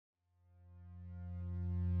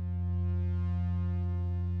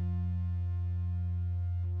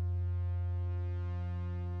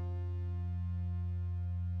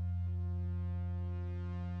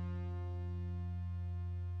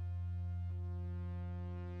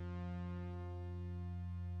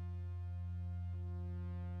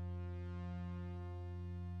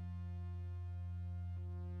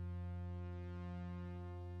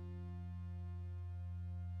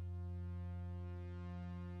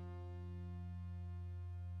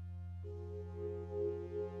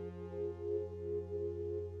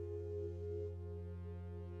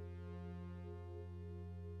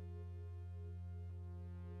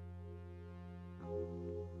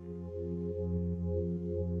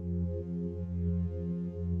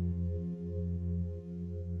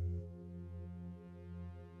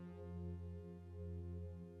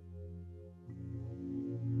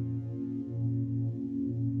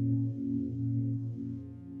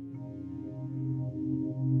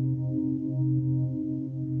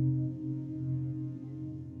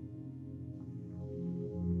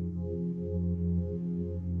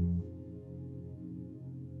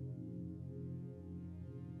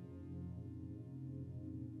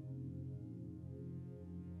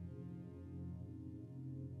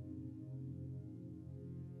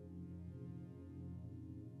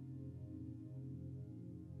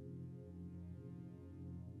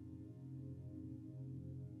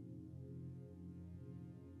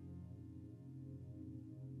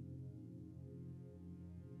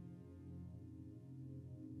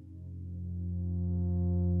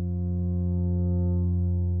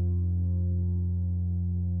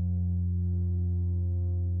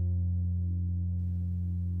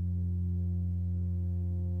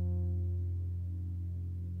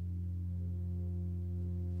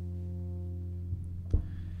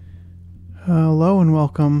Hello and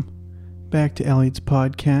welcome back to Elliot's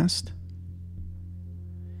podcast.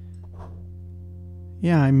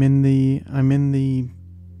 Yeah, I'm in the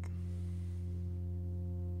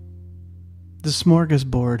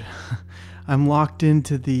smorgasbord. I'm locked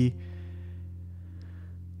into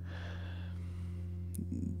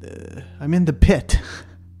I'm in the pit.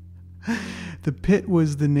 The pit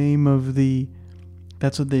was the name of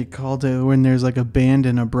that's what they called it when there's like a band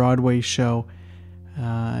in a Broadway show.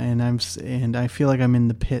 And I feel like I'm in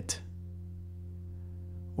the pit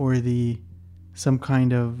or some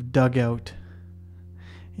kind of dugout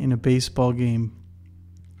in a baseball game.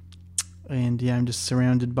 And yeah, I'm just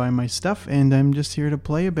surrounded by my stuff, and I'm just here to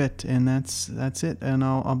play a bit, and that's it. And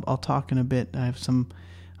I'll talk in a bit. I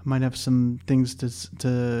might have some things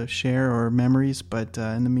to share or memories, but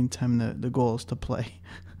in the meantime, the goal is to play.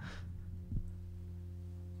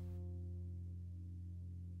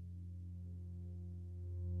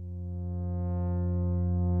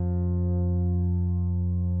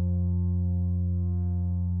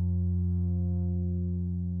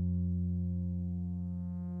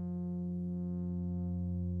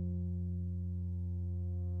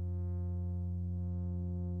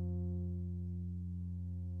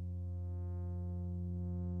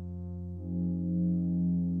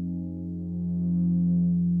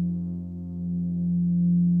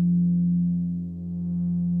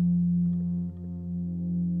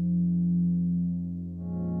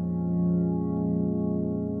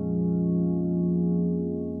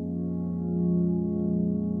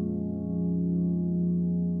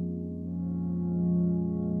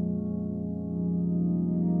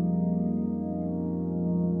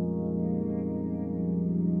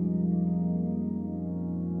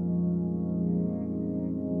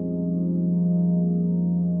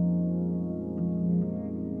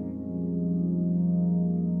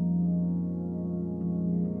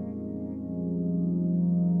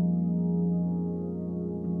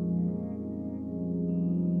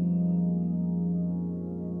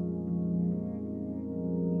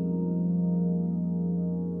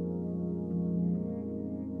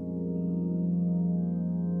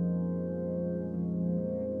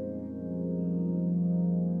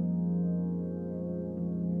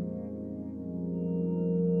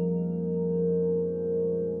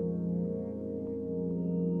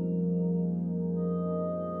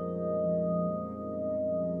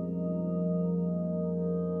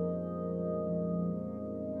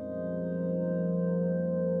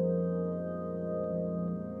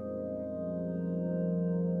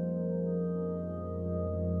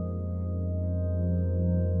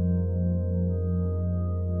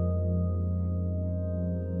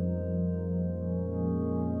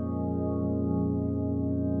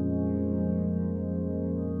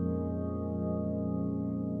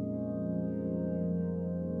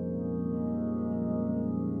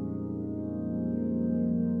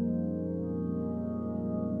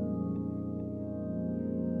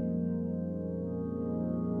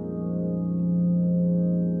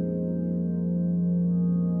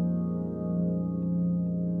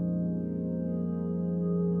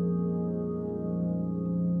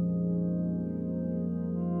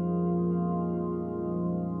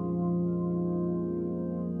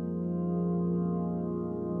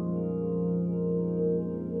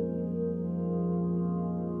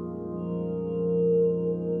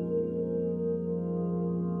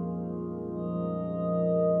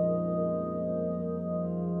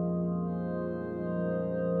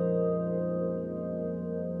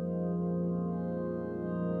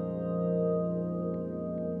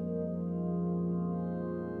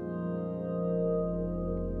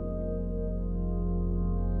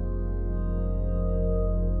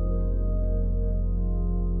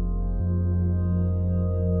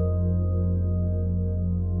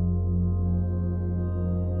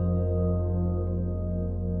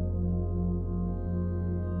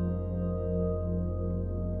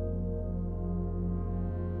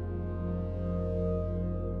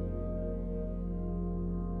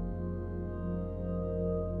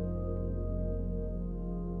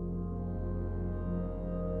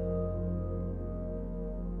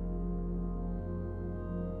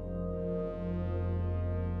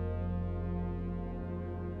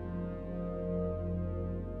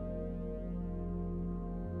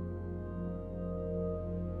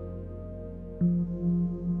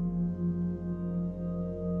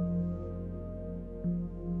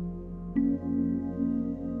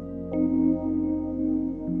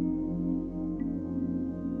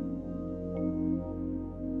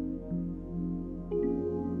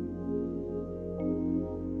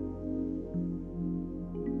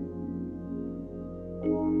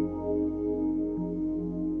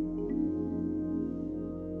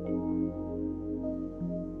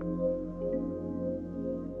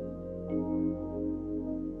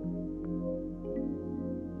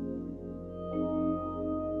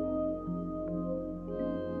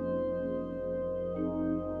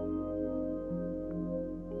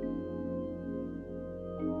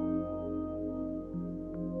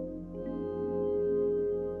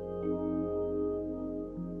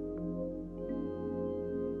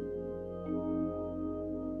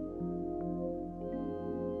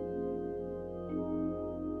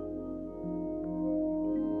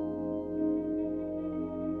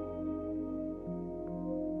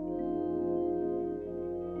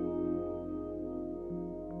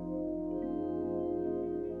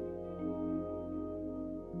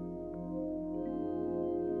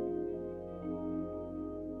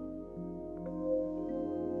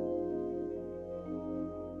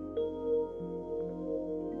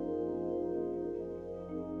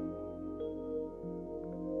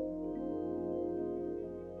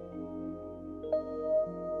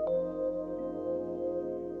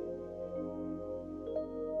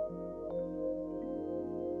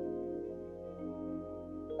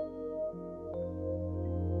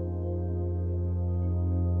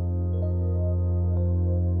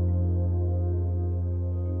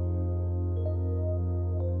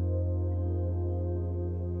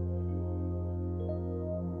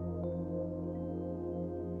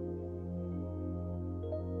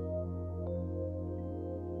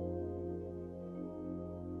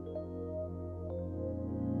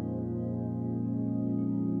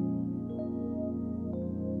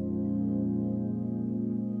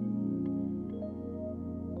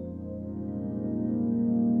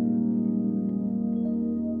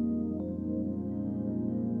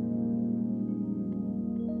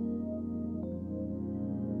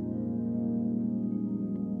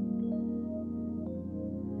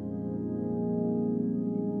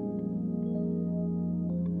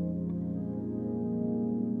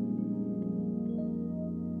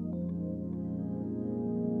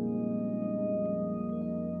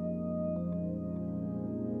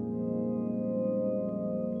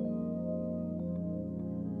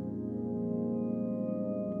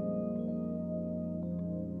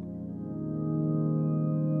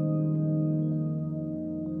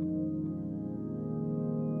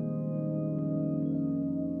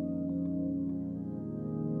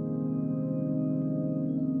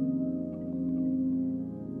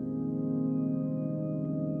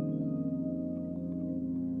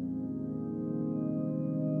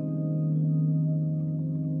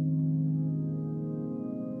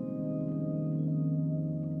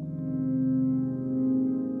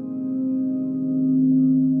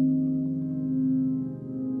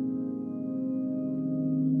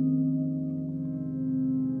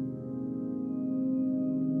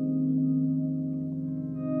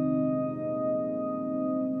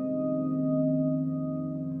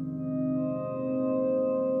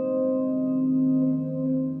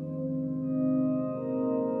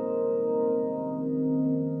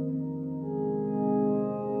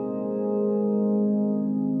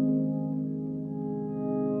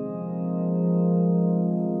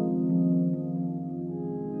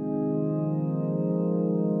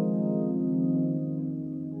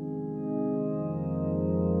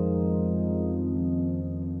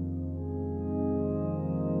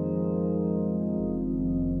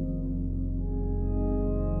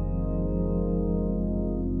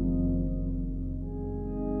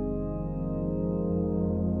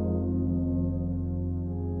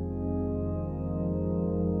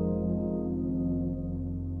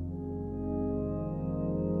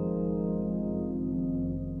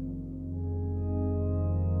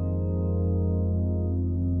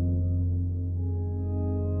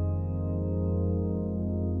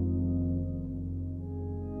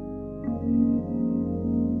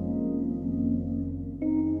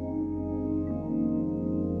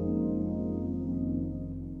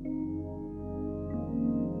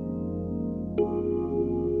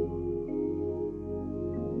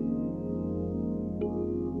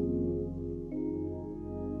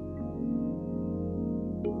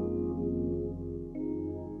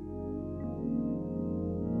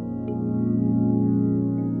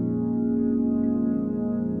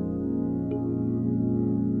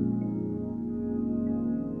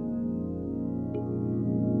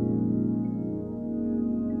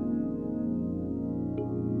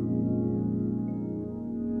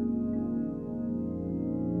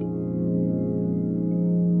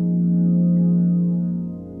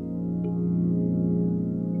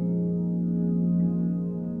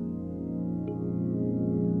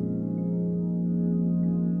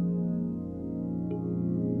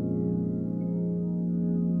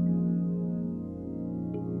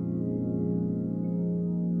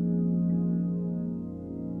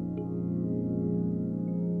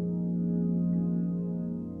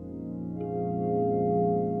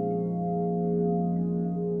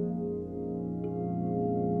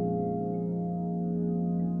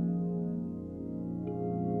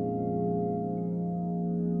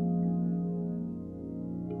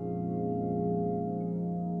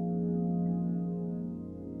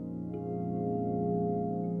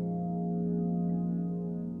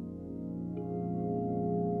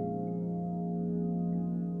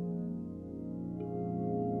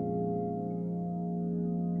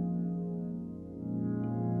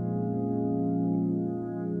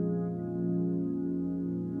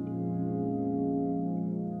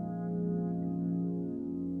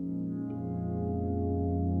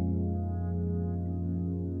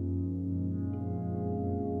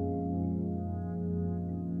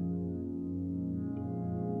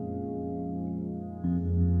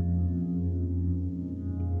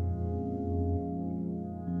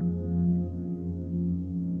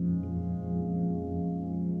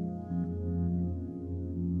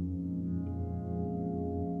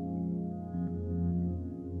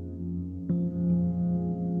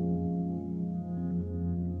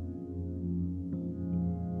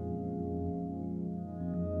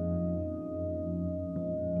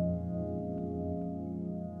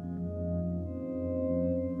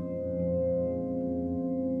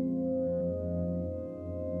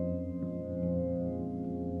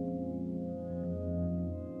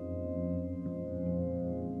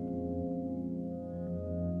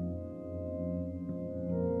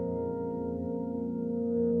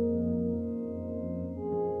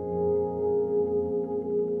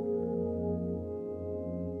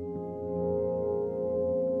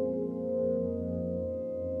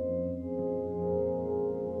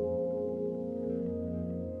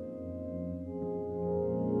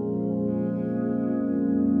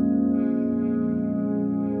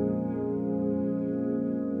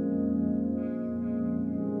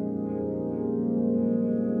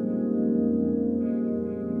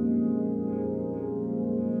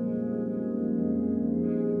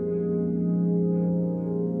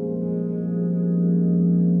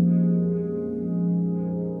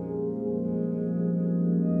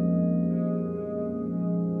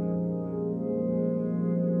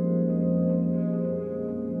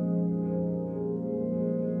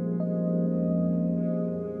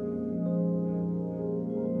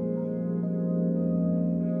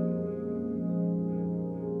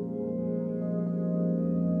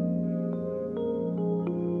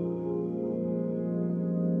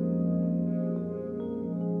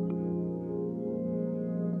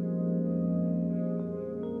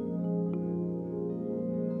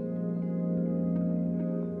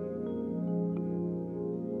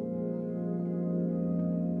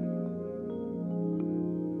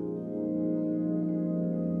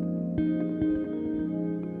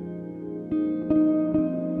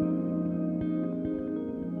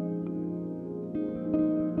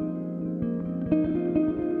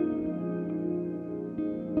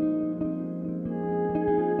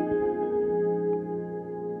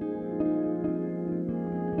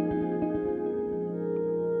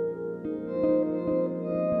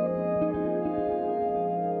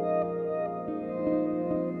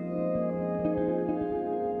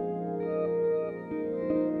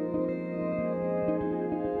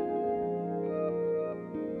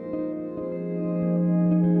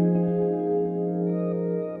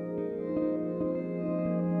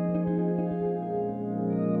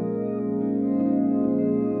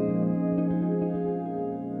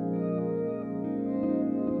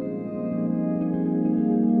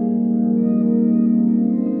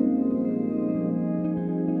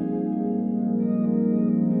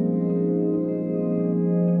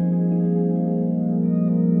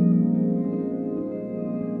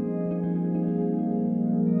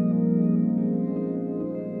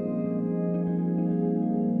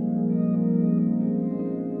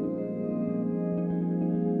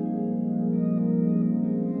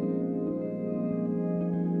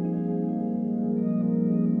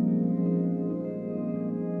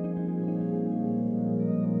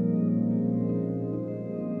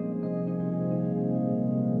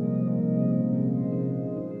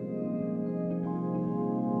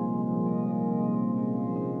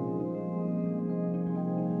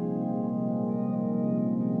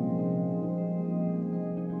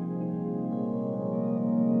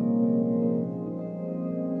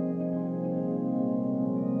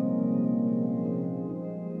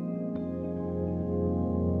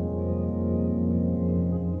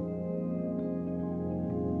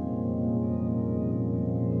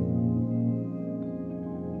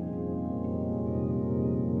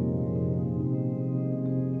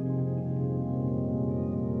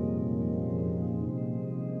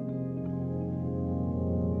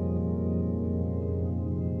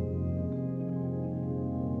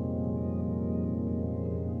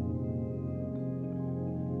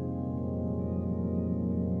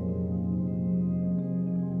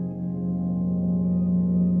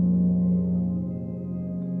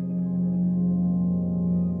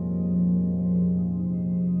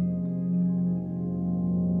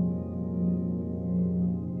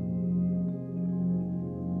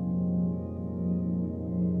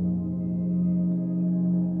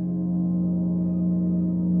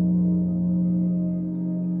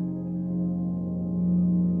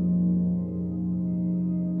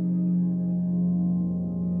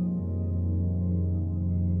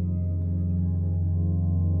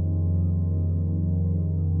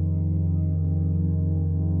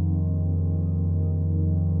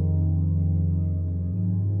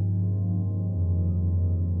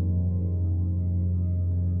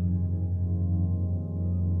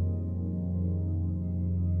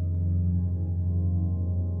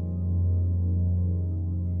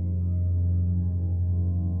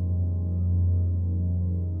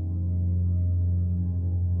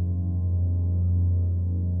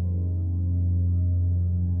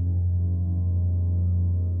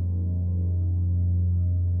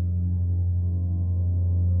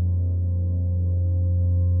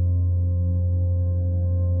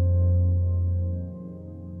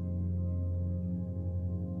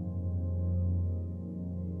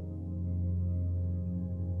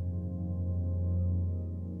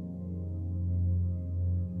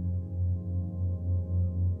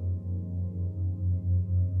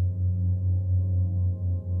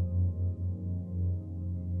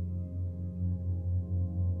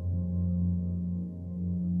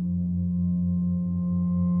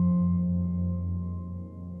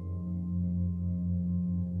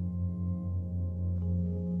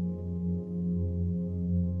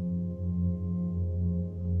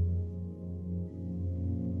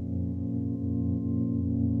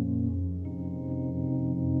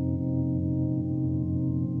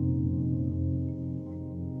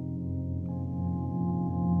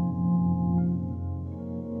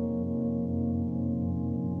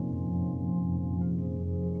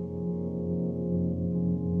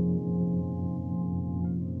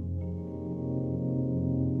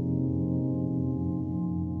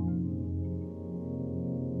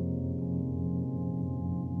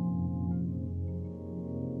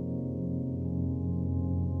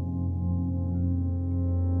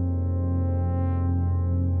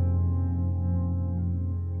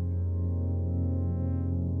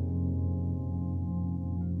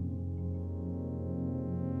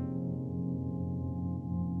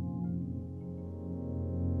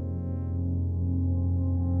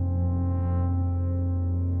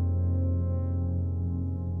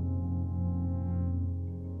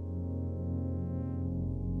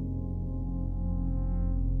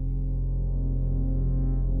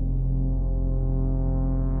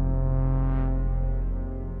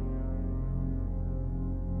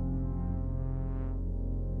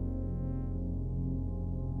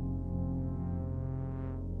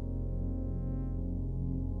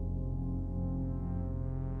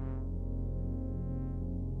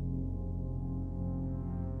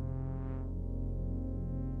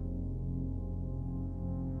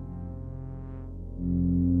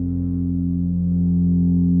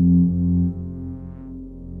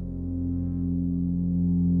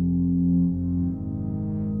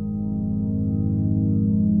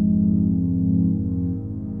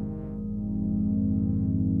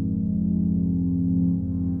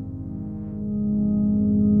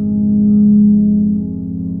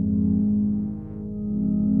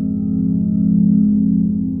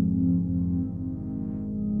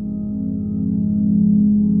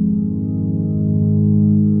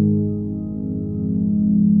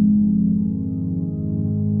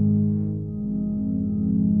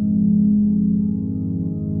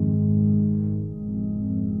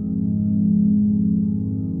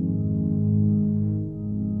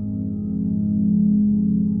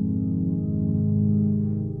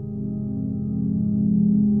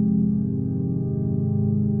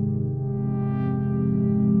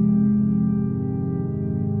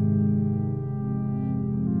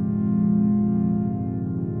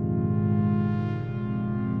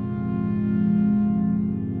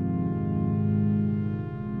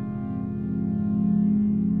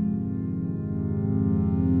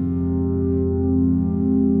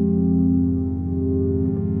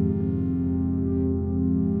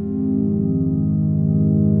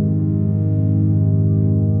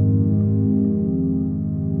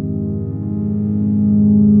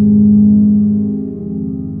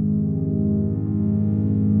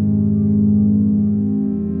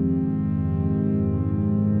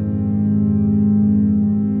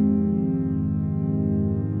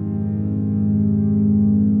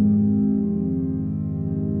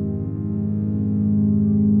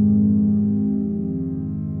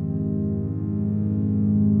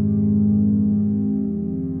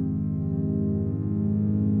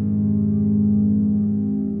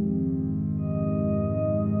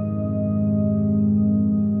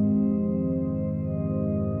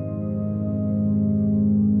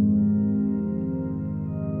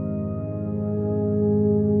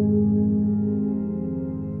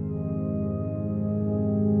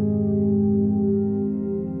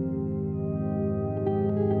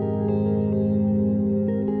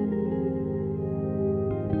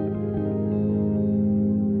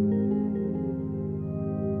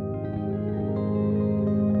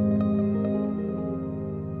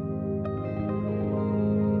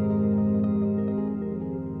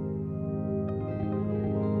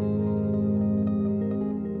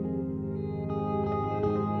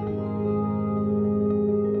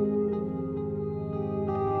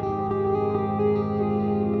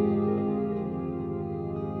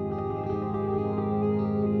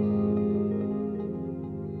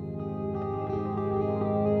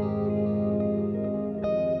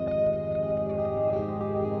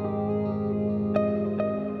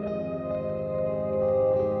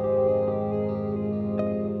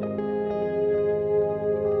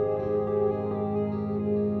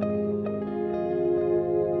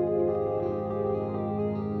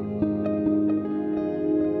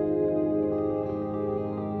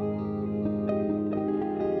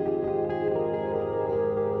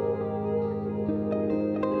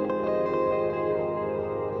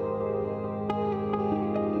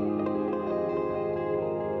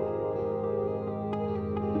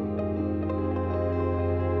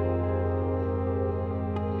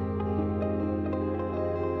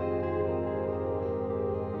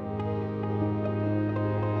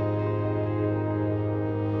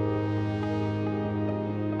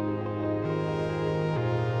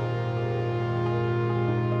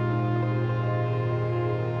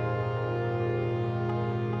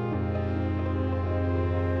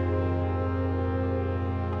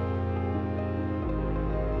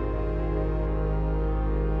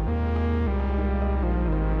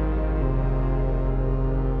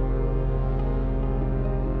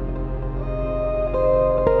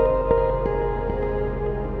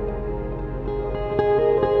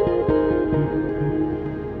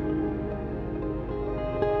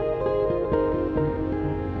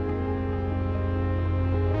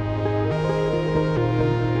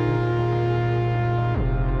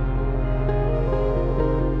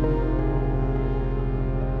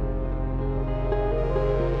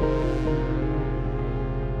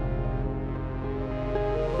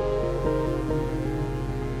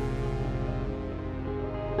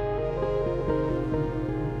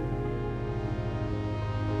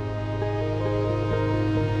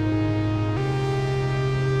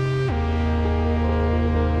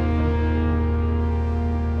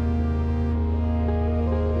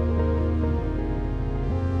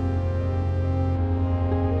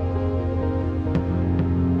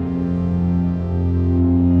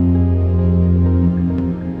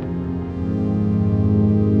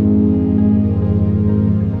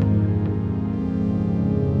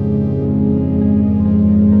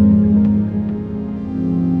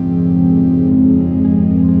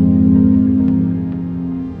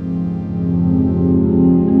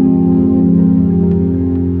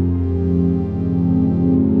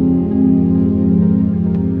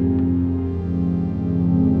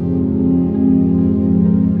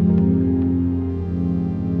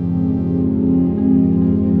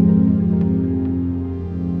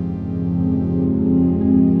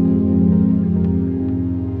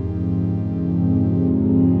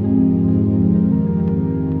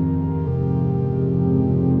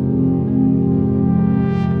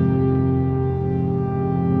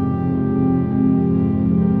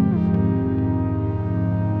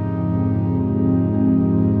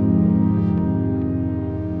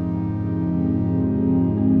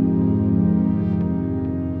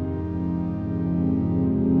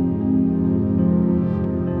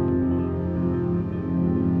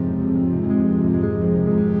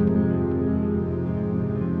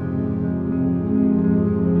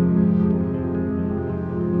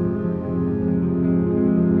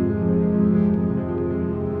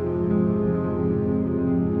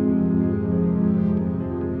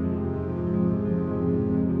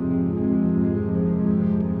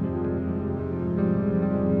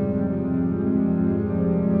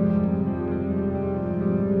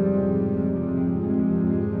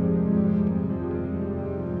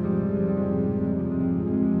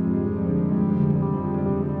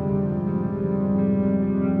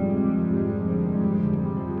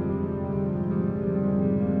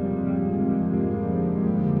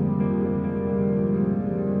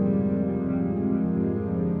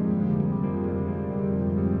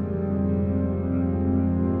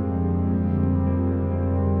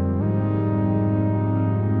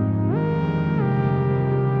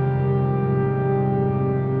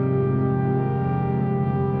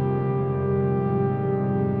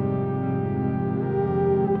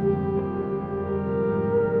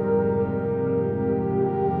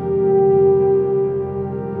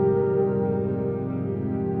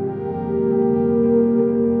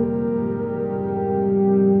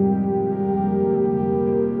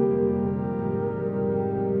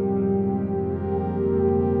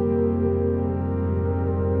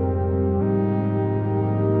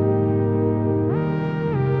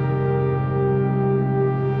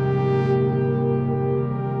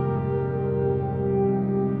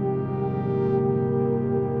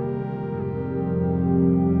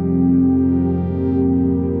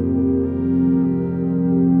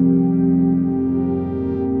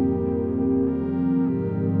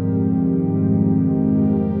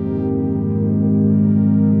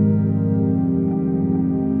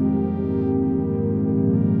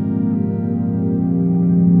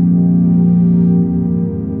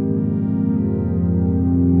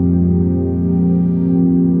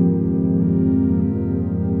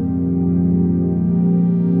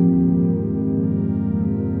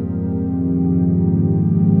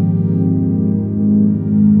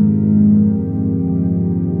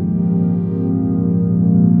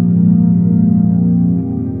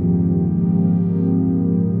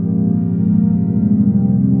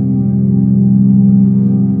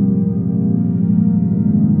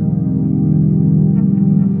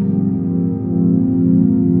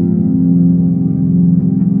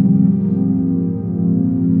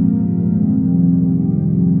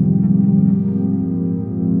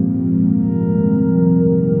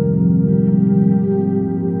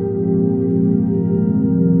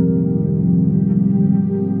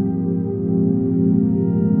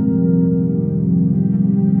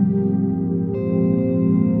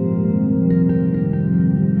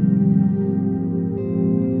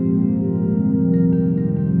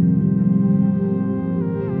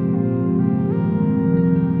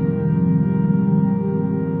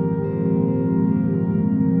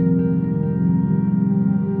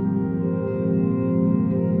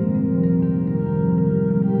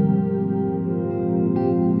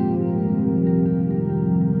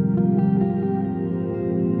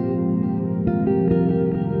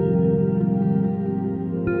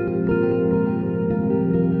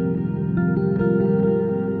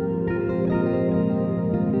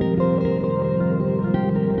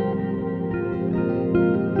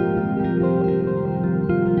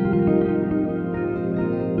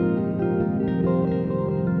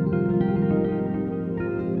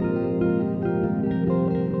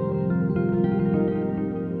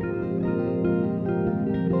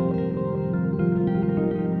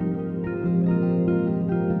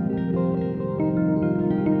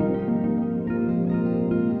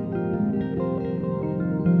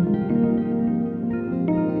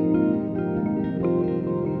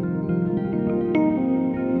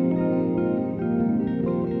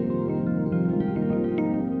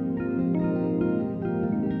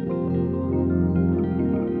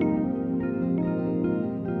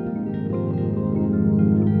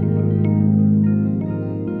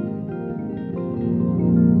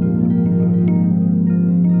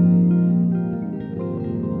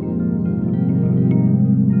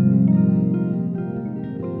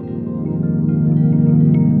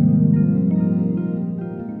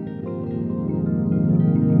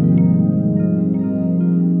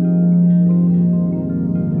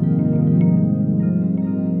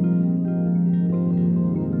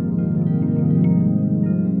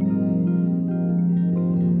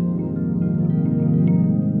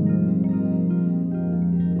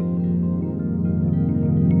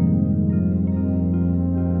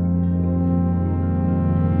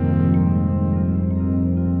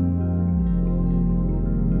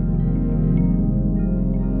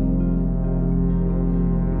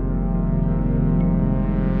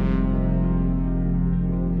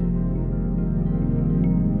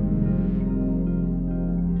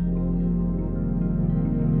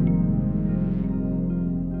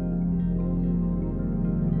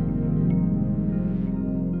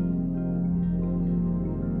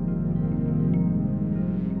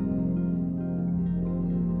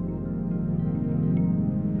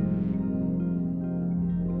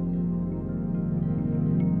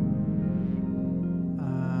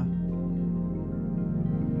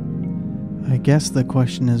 I guess the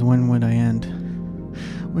question is, when would I end?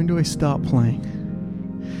 When do I stop playing?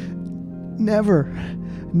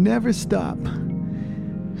 Never stop.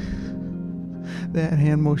 That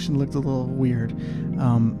hand motion looked a little weird.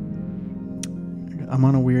 I'm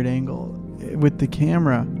on a weird angle with the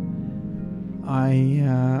camera.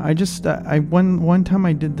 One time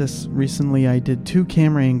I did this recently. I did 2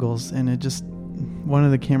 camera angles, and one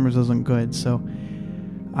of the cameras wasn't good. So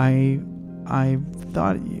I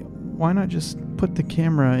thought, why not just put the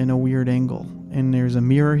camera in a weird angle? And there's a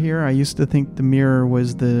mirror here. I used to think the mirror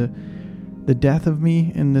was the death of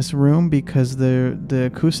me in this room because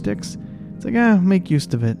the acoustics. It's like, make use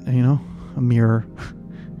of it, a mirror.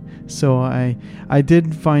 So I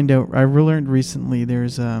did find out. I learned recently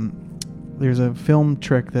there's a film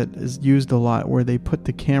trick that is used a lot where they put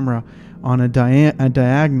the camera on a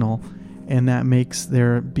diagonal, and that makes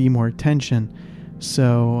there be more tension.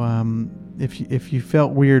 So if you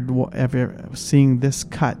felt weird ever seeing this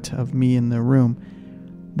cut of me in the room,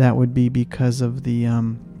 that would be because of the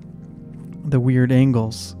weird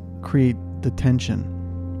angles create the tension.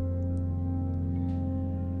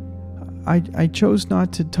 I chose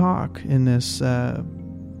not to talk in this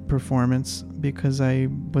performance because I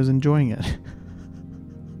was enjoying it.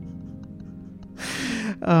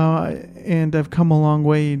 And I've come a long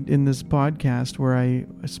way in this podcast where I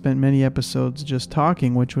spent many episodes just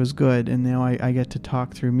talking, which was good. And now I get to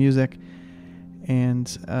talk through music and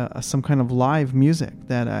some kind of live music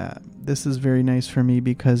that this is very nice for me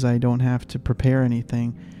because I don't have to prepare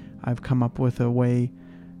anything. I've come up with a way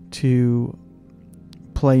to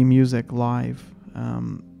play music live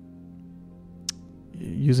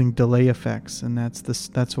using delay effects, and that's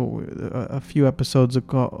what a few episodes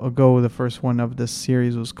ago the first one of this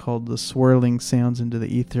series was called The Swirling Sounds into the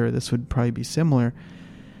Ether. This would probably be similar,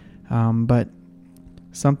 but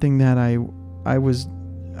something that I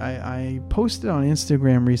posted on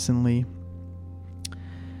Instagram recently.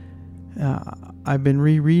 I've been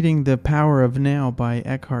rereading The Power of Now by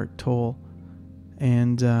Eckhart Tolle,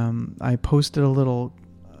 and I posted a little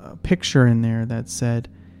picture in there that said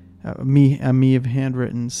me of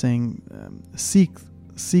handwritten saying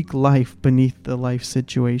seek life beneath the life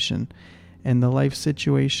situation. And the life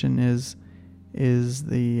situation is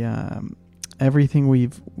the everything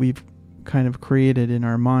we've kind of created in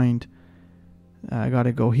our mind. I got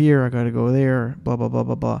to go here, I got to go there, blah blah blah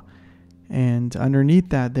blah blah. And underneath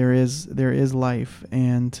that there is life.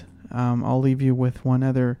 And I'll leave you with one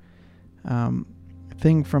other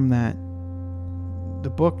thing from the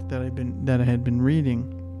book that I had been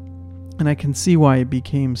reading, and I can see why it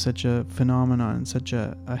became such a phenomenon and such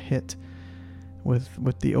a hit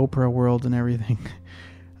with the Oprah world and everything.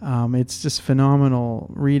 It's just phenomenal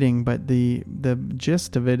reading, but the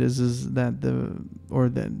gist of it is that the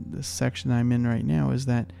section I'm in right now is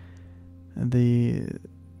that the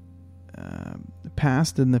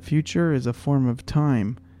past and the future is a form of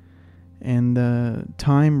time, and the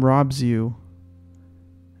time robs you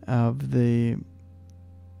of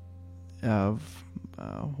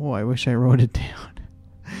I wish I wrote it down.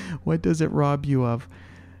 What does it rob you of?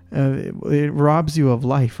 It robs you of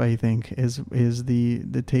life, I think, is the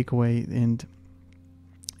takeaway.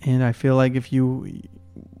 And I feel like if you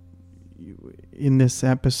in this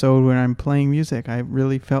episode when I'm playing music, I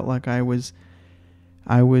really felt like I was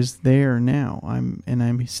there now.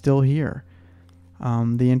 I'm still here.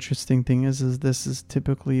 The interesting thing is this is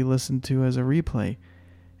typically listened to as a replay.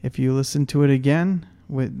 If you listen to it again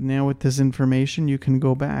with this information, you can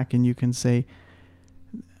go back and you can say,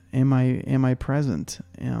 am I present?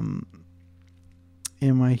 Am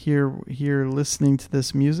I here listening to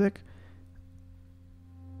this music?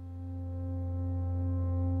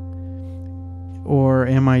 Or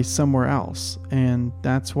am I somewhere else? And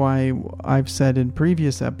that's why I've said in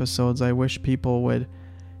previous episodes, I wish people would,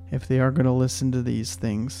 if they are going to listen to these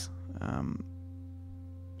things,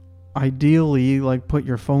 ideally, put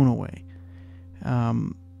your phone away.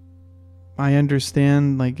 I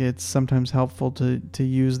understand, it's sometimes helpful to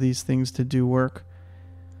use these things to do work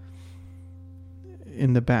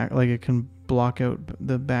in the back, it can block out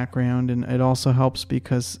the background, and it also helps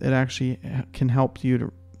because it actually can help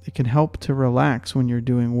to relax when you're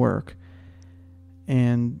doing work.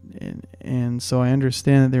 And so I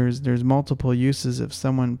understand that there's multiple uses if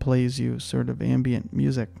someone plays you sort of ambient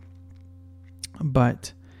music.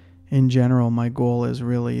 But in general, my goal is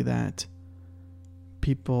really that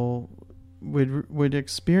people would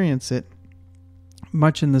experience it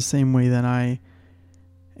much in the same way that I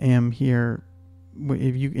am here.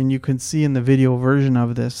 You can see in the video version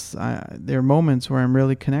of this, there are moments where I'm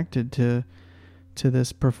really connected to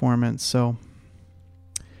this performance. So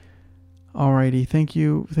Alrighty, thank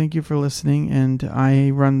you for listening. And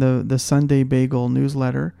I run the Sunday Bagel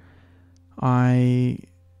newsletter. I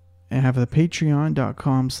have the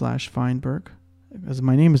patreon.com/Feinberg, because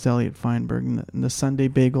my name is Elliot Feinberg, and the Sunday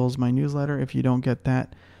Bagel is my newsletter if you don't get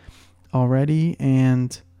that already.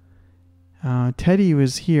 And Teddy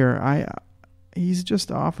was here. He's just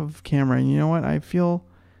off of camera, and you know what? I feel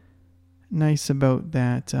nice about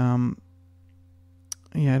that. I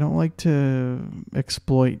don't like to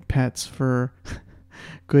exploit pets for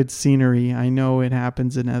good scenery. I know it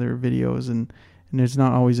happens in other videos, and it's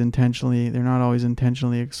not always intentionally. They're not always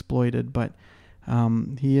intentionally exploited, but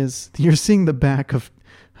he is. You're seeing the back of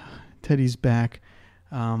Teddy's back.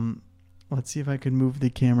 Let's see if I can move the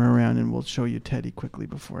camera around, and we'll show you Teddy quickly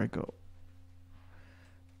before I go.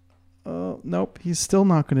 Oh, nope. He's still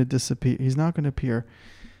not going to disappear. He's not going to appear.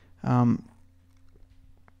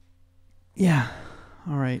 Yeah.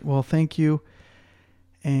 All right. Well, thank you.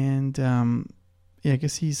 And I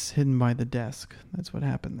guess he's hidden by the desk. That's what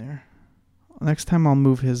happened there. Next time I'll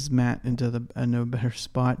move his mat into a better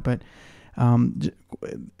spot. But on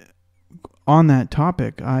that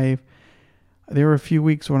topic, there were a few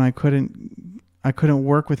weeks when I couldn't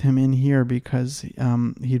work with him in here because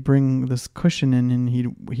he'd bring this cushion in and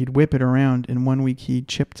he'd whip it around. And 1 week he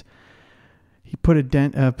put a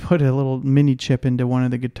little mini chip into one of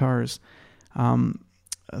the guitars.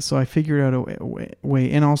 So I figured out a way,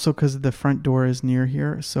 and also because the front door is near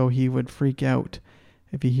here, so he would freak out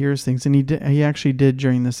if he hears things. And he actually did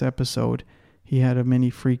during this episode. He had a mini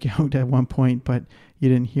freak out at one point, but you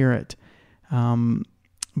didn't hear it.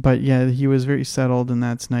 But yeah, he was very settled, and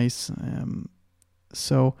that's nice.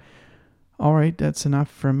 So, all right, that's enough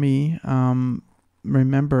from me.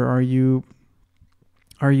 Remember, are you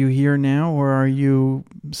here now, or are you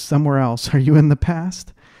somewhere else? Are you in the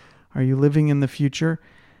past? Are you living in the future?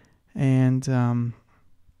 And I'm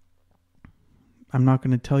not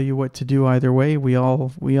going to tell you what to do either way. We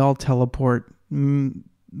all teleport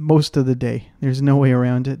most of the day. There's no way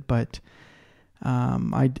around it. But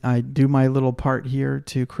I do my little part here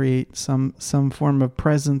to create some form of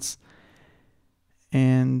presence.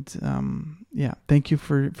 And thank you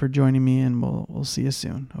for joining me, and we'll see you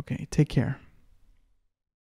soon. Okay, take care.